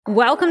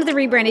Welcome to the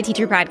Rebranded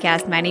Teacher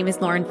Podcast. My name is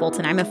Lauren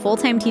Fulton. I'm a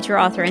full-time teacher,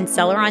 author, and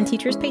seller on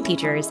Teachers Pay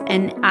Teachers,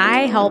 and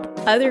I help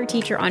other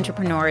teacher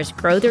entrepreneurs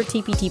grow their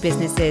TpT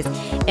businesses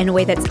in a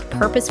way that's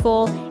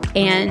purposeful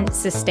and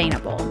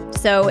sustainable.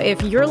 So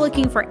if you're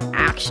looking for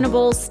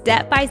actionable,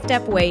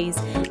 step-by-step ways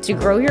to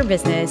grow your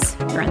business,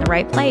 you're in the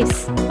right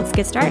place. Let's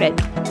get started.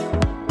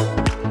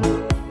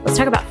 Let's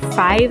talk about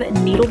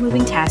 5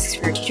 needle-moving tasks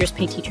for your Teachers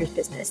Pay Teachers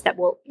business that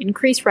will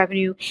increase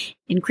revenue,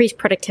 increase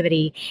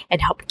productivity, and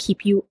help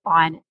keep you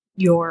on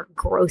your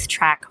growth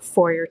track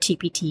for your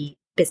TpT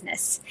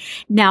business.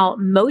 Now,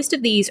 most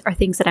of these are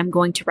things that I'm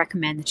going to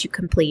recommend that you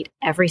complete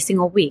every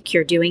single week.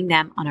 You're doing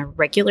them on a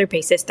regular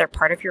basis. They're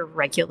part of your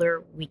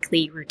regular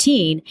weekly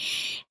routine.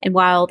 And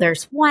while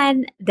there's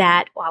one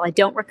that, while I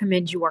don't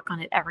recommend you work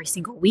on it every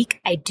single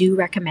week, I do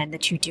recommend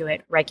that you do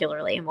it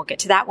regularly. And we'll get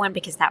to that one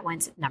because that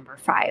one's number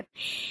 5.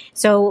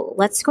 So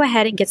let's go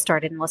ahead and get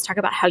started. And let's talk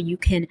about how you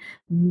can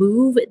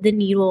move the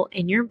needle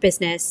in your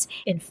business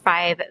in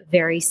 5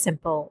 very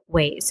simple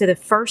ways. So the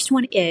first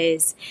one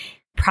is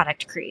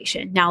product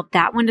creation. Now,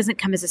 that one doesn't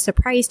come as a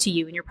surprise to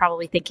you, and you're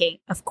probably thinking,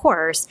 of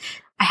course,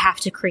 I have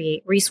to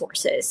create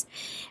resources.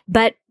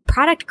 But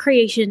product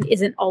creation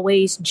isn't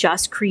always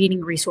just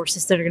creating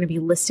resources that are going to be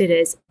listed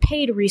as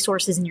paid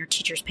resources in your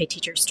Teachers Pay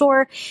Teachers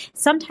store.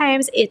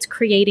 Sometimes it's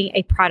creating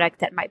a product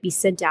that might be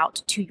sent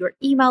out to your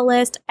email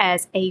list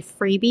as a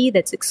freebie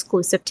that's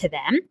exclusive to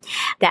them,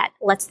 that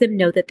lets them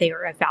know that they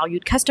are a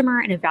valued customer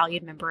and a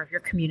valued member of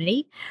your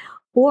community.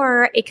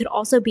 Or it could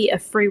also be a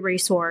free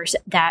resource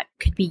that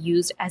could be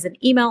used as an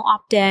email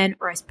opt-in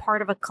or as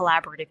part of a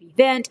collaborative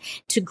event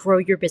to grow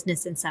your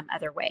business in some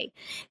other way.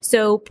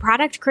 So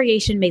product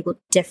creation may look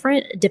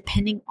different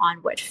depending on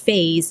what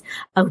phase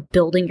of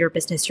building your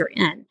business you're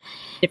in.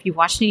 If you've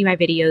watched any of my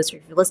videos or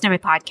if you listen to my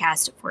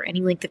podcast for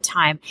any length of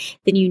time,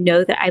 then you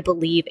know that I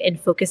believe in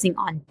focusing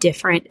on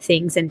different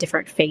things and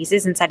different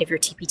phases inside of your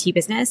TpT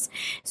business.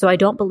 So I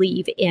don't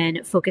believe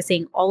in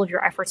focusing all of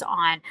your efforts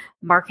on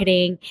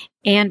marketing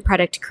and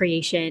product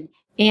creation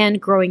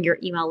and growing your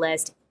email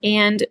list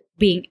and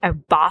being a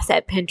boss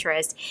at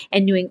Pinterest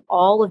and doing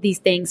all of these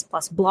things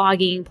plus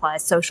blogging,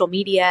 plus social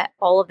media,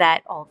 all of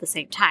that all at the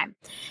same time.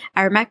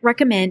 I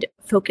recommend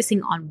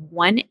focusing on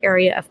one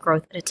area of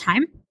growth at a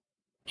time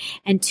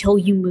until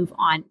you move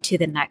on to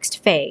the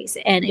next phase.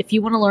 And if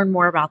you want to learn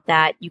more about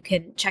that, you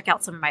can check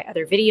out some of my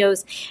other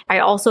videos. I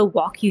also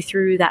walk you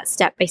through that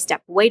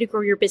step-by-step way to grow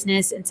your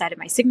business inside of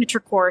my signature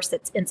course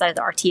that's inside of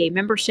the RTA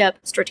membership,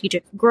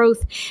 Strategic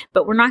Growth.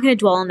 But we're not going to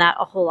dwell on that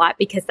a whole lot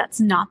because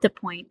that's not the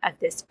point of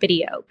this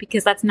video,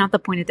 because that's not the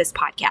point of this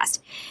podcast.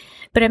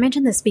 But I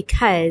mention this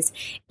because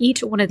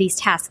each one of these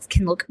tasks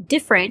can look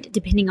different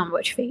depending on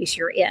which phase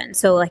you're in.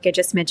 So like I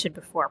just mentioned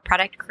before,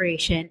 product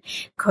creation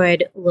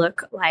could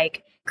look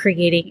like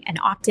creating an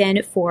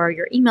opt-in for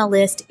your email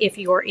list if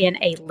you're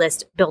in a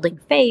list building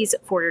phase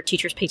for your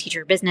Teachers Pay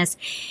Teacher business.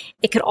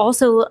 It could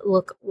also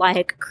look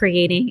like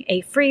creating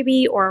a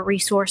freebie or a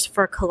resource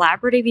for a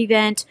collaborative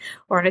event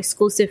or an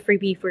exclusive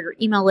freebie for your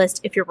email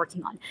list if you're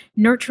working on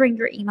nurturing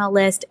your email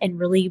list and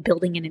really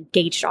building an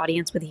engaged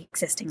audience with the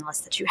existing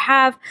list that you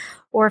have.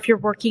 Or if you're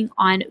working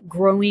on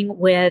growing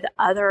with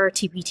other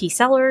TpT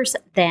sellers,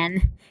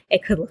 then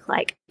it could look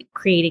like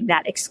creating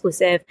that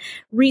exclusive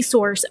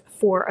resource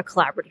for a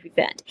collaborative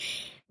event.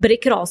 But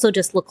it could also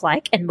just look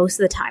like, and most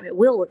of the time it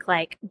will look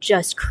like,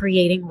 just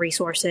creating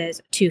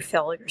resources to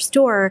fill your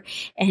store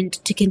and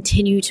to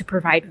continue to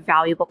provide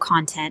valuable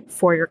content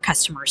for your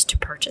customers to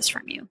purchase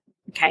from you.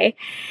 Okay.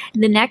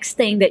 And the next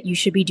thing that you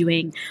should be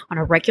doing on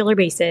a regular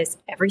basis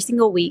every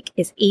single week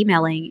is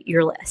emailing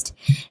your list.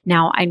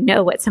 Now, I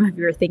know what some of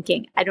you are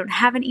thinking. I don't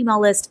have an email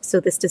list, so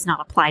this does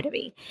not apply to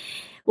me.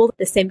 Well,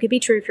 the same could be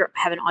true if you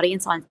have an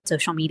audience on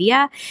social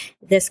media.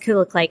 This could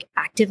look like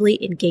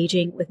actively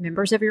engaging with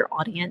members of your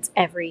audience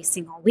every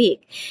single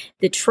week.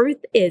 The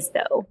truth is,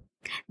 though,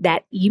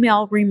 that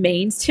email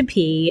remains to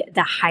be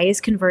the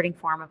highest converting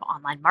form of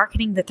online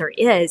marketing that there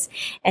is.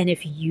 And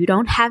if you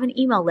don't have an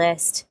email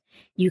list,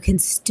 you can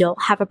still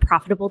have a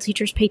profitable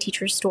Teachers Pay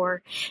Teachers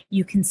store.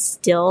 You can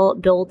still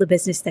build the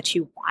business that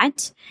you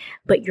want,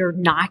 but you're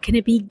not going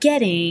to be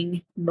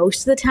getting, most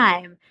of the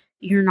time,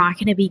 you're not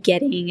going to be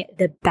getting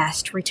the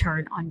best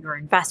return on your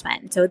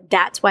investment. So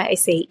that's why I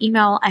say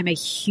email. I'm a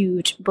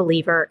huge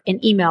believer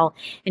in email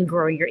and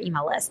growing your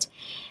email list.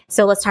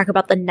 So let's talk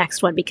about the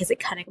next one because it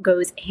kind of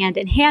goes hand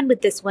in hand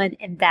with this one.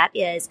 And that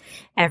is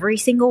every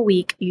single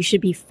week, you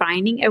should be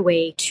finding a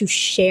way to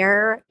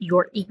share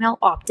your email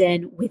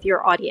opt-in with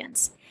your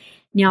audience.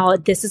 Now,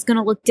 this is going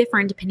to look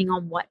different depending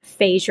on what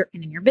phase you're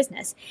in your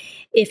business.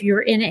 If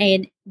you're in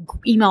an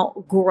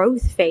email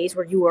growth phase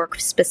where you are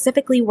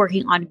specifically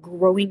working on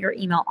growing your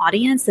email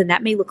audience, then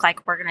that may look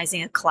like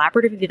organizing a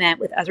collaborative event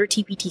with other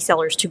TpT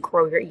sellers to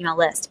grow your email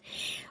list.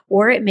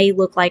 Or it may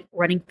look like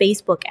running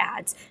Facebook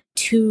ads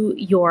to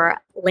your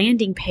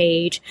landing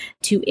page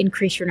to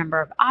increase your number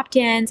of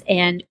opt-ins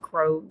and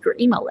grow your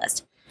email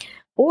list.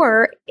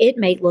 Or it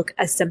may look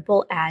as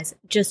simple as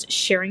just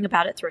sharing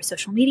about it through a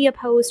social media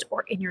post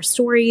or in your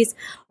stories,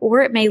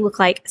 or it may look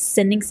like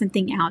sending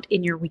something out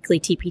in your weekly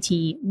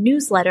TpT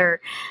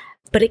newsletter,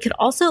 but it could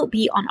also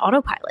be on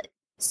autopilot.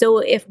 So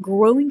if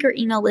growing your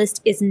email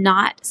list is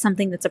not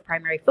something that's a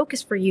primary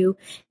focus for you,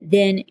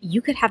 then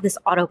you could have this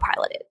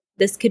autopiloted.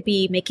 This could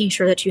be making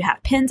sure that you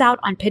have pins out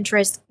on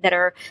Pinterest that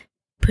are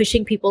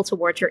pushing people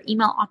towards your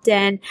email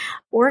opt-in,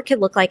 or it could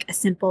look like a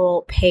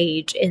simple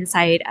page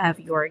inside of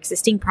your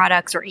existing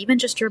products or even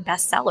just your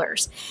best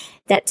sellers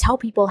that tell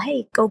people,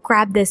 hey, go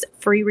grab this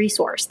free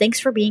resource. Thanks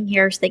for being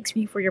here. Thanks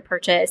for your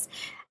purchase.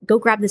 Go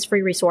grab this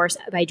free resource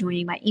by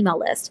joining my email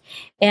list.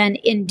 And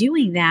in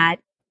doing that,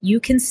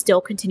 you can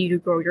still continue to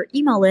grow your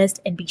email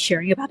list and be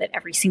sharing about it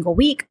every single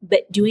week,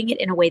 but doing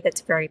it in a way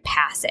that's very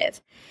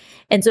passive.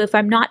 And so if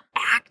I'm not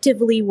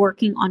actively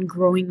working on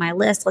growing my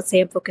list, let's say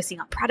I'm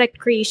focusing on product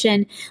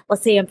creation,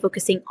 let's say I'm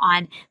focusing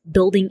on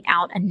building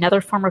out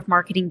another form of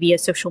marketing via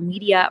social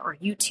media or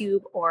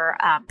YouTube or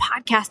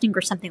podcasting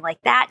or something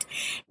like that,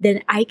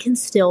 then I can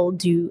still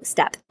do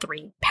step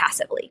 3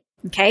 passively.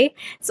 Okay,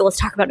 so let's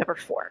talk about number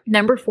 4.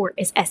 Number 4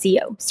 is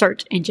SEO,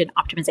 search engine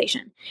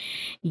optimization.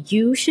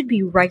 You should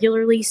be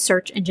regularly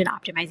search engine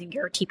optimizing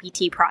your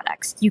TpT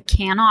products. You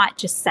cannot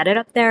just set it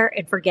up there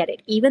and forget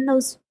it. Even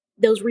those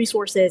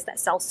resources that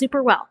sell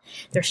super well,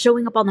 they're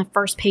showing up on the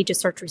first page of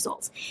search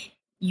results.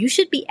 You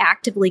should be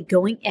actively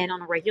going in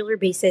on a regular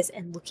basis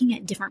and looking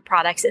at different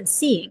products and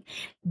seeing,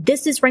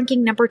 this is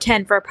ranking number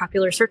 10 for a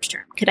popular search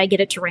term. Could I get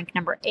it to rank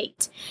number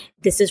 8?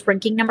 This is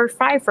ranking number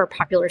 5 for a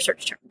popular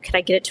search term. Could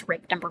I get it to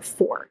rank number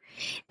 4?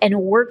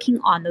 And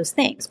working on those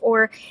things.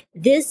 Or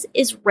this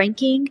is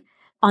ranking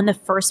on the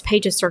first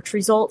page of search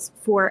results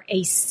for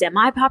a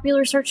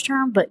semi-popular search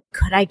term, but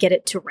could I get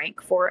it to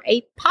rank for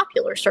a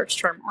popular search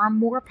term or a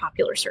more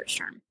popular search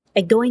term?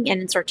 And going in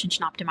and search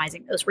engine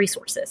optimizing those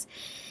resources.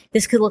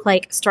 This could look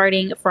like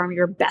starting from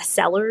your best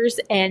sellers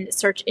and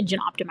search engine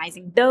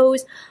optimizing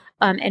those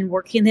and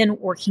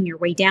working your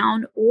way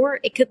down. Or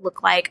it could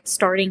look like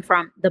starting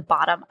from the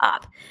bottom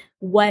up.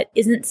 What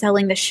isn't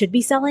selling that should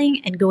be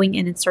selling and going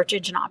in and search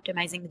engine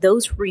optimizing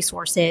those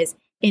resources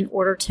in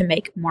order to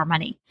make more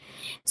money.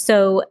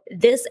 So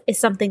this is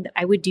something that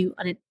I would do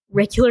on a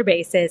regular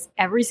basis.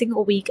 Every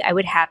single week, I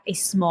would have a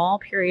small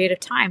period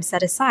of time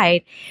set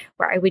aside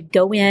where I would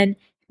go in,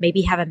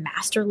 maybe have a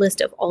master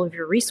list of all of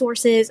your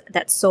resources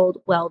that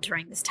sold well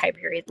during this time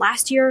period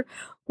last year,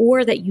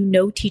 or that you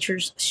know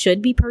teachers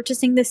should be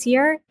purchasing this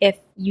year if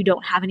you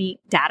don't have any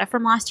data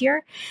from last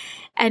year,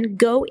 and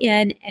go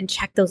in and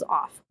check those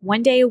off.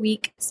 One day a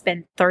week,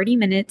 spend 30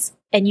 minutes,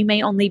 and you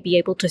may only be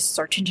able to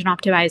search engine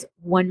optimize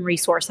one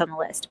resource on the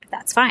list, but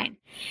that's fine.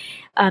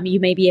 You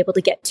may be able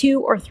to get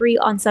 2 or 3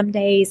 on some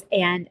days,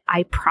 and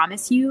I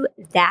promise you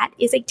that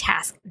is a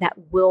task that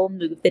will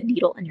move the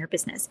needle in your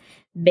business.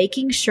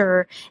 Making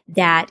sure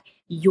that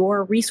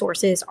your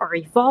resources are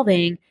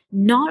evolving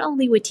not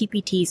only with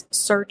TpT's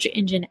search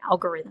engine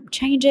algorithm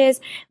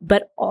changes,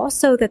 but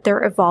also that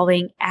they're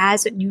evolving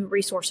as new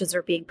resources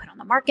are being put on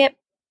the market.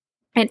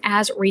 And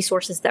as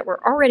resources that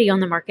were already on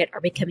the market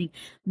are becoming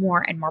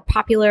more and more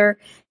popular,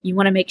 you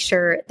want to make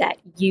sure that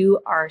you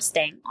are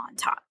staying on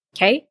top.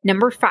 Okay.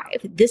 Number 5,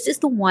 this is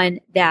the one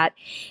that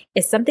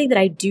is something that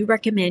I do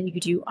recommend you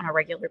do on a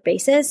regular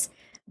basis,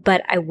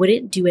 but I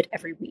wouldn't do it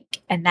every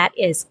week. And that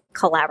is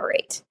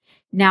collaborate.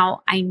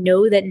 Now, I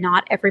know that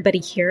not everybody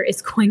here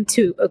is going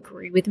to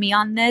agree with me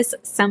on this.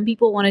 Some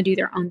people want to do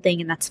their own thing,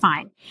 and that's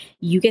fine.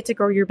 You get to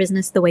grow your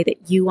business the way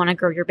that you want to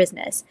grow your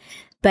business.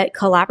 But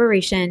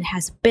collaboration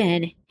has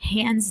been,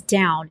 hands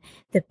down,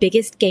 the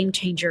biggest game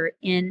changer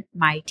in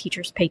my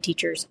Teachers Pay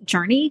Teachers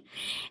journey.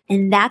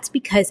 And that's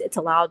because it's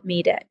allowed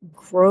me to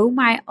grow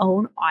my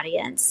own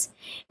audience.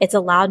 It's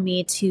allowed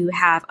me to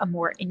have a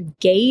more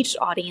engaged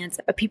audience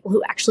of people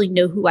who actually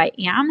know who I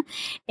am,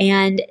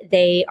 and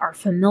they are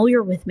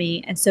familiar with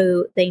me. And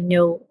so they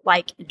know,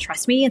 like, and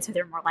trust me. And so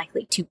they're more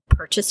likely to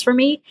purchase from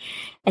me.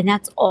 And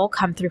that's all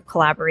come through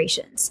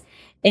collaborations.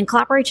 And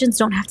collaborations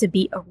don't have to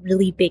be a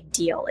really big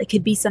deal. It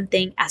could be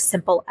something as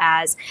simple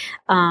as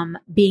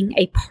being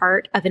a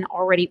part of an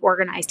already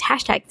organized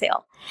hashtag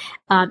sale.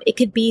 It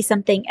could be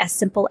something as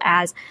simple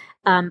as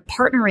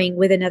partnering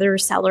with another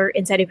seller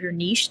inside of your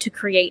niche to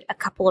create a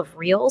couple of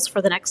reels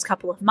for the next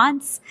couple of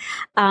months.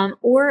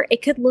 Or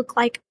it could look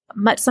like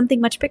something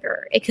much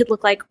bigger. It could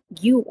look like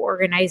you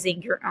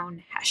organizing your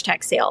own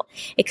hashtag sale.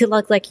 It could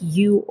look like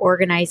you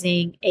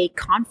organizing a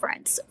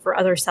conference for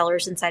other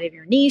sellers inside of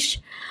your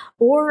niche.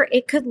 Or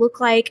it could look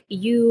like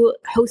you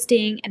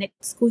hosting an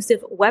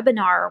exclusive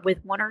webinar with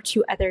 1 or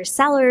 2 other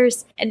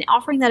sellers and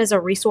offering that as a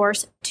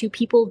resource to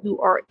people who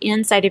are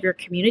inside of your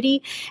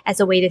community as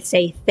a way to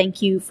say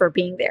thank you for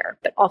being there,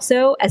 but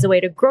also as a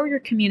way to grow your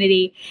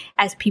community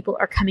as people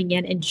are coming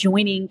in and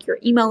joining your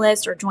email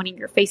list or joining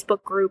your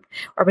Facebook group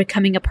or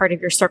becoming a part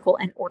of your circle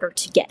in order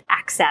to get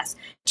access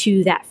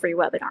to that free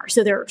webinar.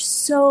 So there are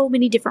so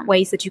many different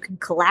ways that you can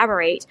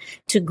collaborate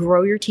to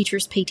grow your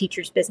Teachers Pay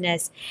Teachers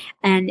business.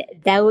 And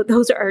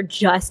those are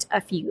just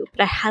a few,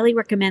 but I highly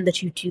recommend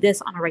that you do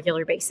this on a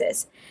regular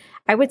basis.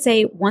 I would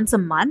say once a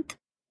month,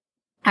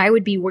 I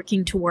would be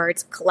working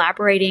towards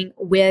collaborating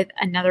with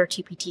another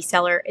TpT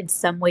seller in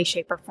some way,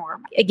 shape, or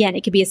form. Again,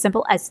 it could be as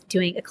simple as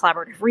doing a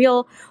collaborative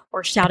reel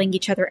or shouting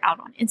each other out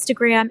on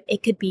Instagram.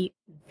 It could be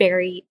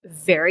very,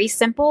 very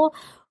simple,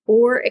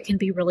 or it can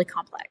be really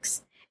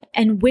complex.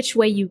 And which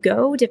way you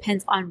go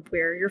depends on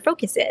where your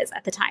focus is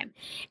at the time.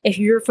 If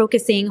you're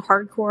focusing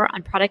hardcore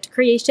on product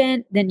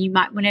creation, then you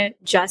might want to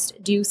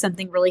just do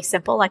something really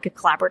simple like a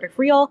collaborative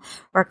reel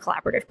or a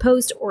collaborative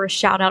post or a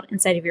shout out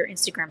inside of your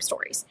Instagram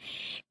stories.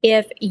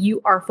 If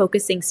you are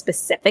focusing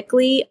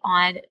specifically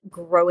on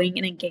growing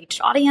an engaged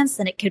audience,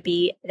 then it could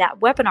be that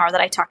webinar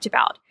that I talked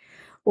about.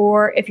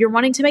 Or if you're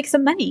wanting to make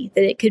some money,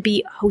 then it could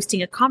be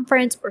hosting a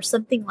conference or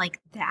something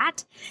like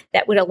that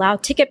would allow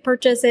ticket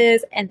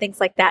purchases and things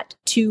like that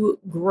to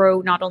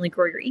not only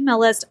grow your email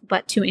list,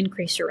 but to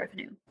increase your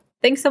revenue.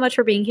 Thanks so much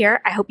for being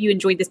here. I hope you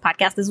enjoyed this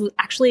podcast. This was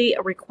actually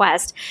a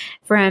request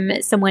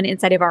from someone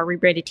inside of our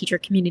Rebranded Teacher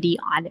community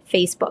on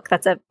Facebook.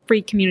 That's a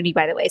free community,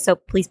 by the way, so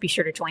please be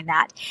sure to join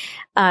that.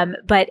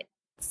 But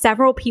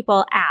several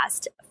people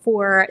asked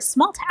for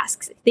small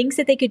tasks, things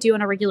that they could do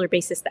on a regular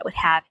basis that would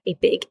have a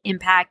big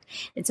impact.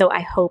 And so I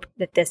hope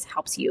that this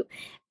helps you.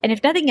 And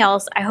if nothing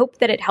else, I hope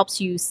that it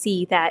helps you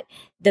see that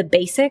the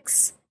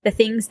basics, the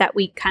things that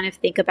we kind of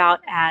think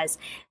about as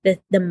the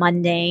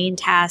mundane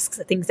tasks,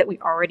 the things that we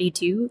already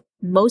do,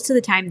 most of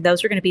the time,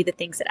 those are going to be the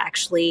things that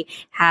actually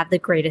have the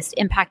greatest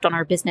impact on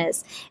our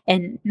business,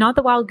 and not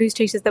the wild goose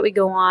chases that we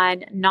go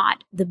on,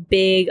 not the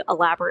big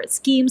elaborate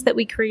schemes that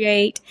we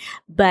create,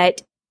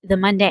 but the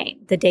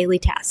mundane, the daily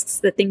tasks,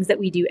 the things that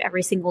we do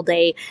every single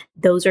day.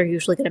 Those are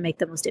usually going to make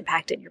the most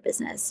impact in your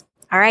business.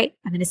 All right.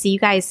 I'm going to see you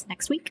guys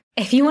next week.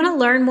 If you want to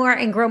learn more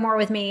and grow more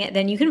with me,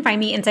 then you can find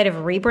me inside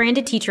of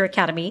Rebranded Teacher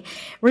Academy.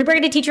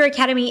 Rebranded Teacher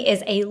Academy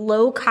is a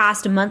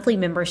low-cost monthly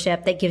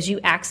membership that gives you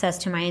access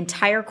to my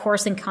entire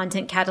course and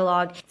content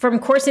catalog, from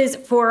courses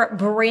for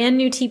brand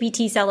new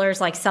TpT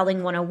sellers like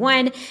Selling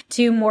 101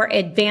 to more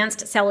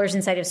advanced sellers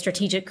inside of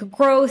strategic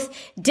growth,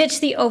 Ditch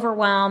the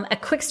Overwhelm, a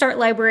quick start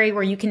library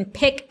where you can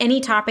pick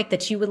any topic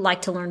that you would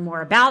like to learn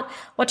more about,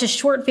 watch a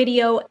short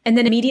video, and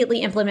then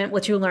immediately implement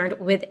what you learned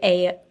with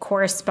a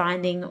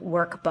corresponding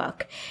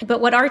workbook. But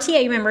what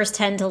RTA members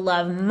tend to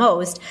love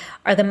most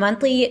are the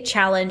monthly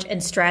challenge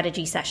and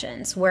strategy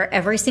sessions, where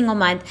every single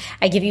month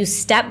I give you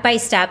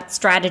step-by-step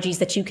strategies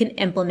that you can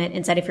implement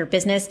inside of your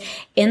business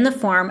in the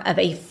form of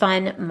a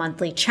fun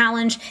monthly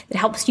challenge that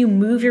helps you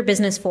move your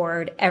business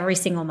forward every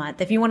single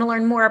month. If you want to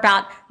learn more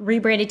about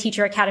Rebranded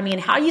Teacher Academy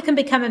and how you can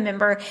become a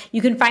member,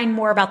 you can find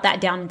more about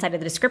that down inside of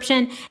the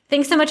description.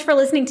 Thanks so much for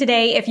listening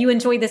today. If you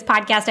enjoyed this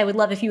podcast, I would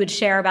love if you would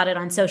share about it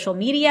on social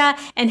media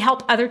and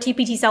help other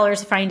TpT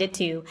sellers find it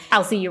too.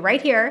 I'll see you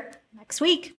right here next week.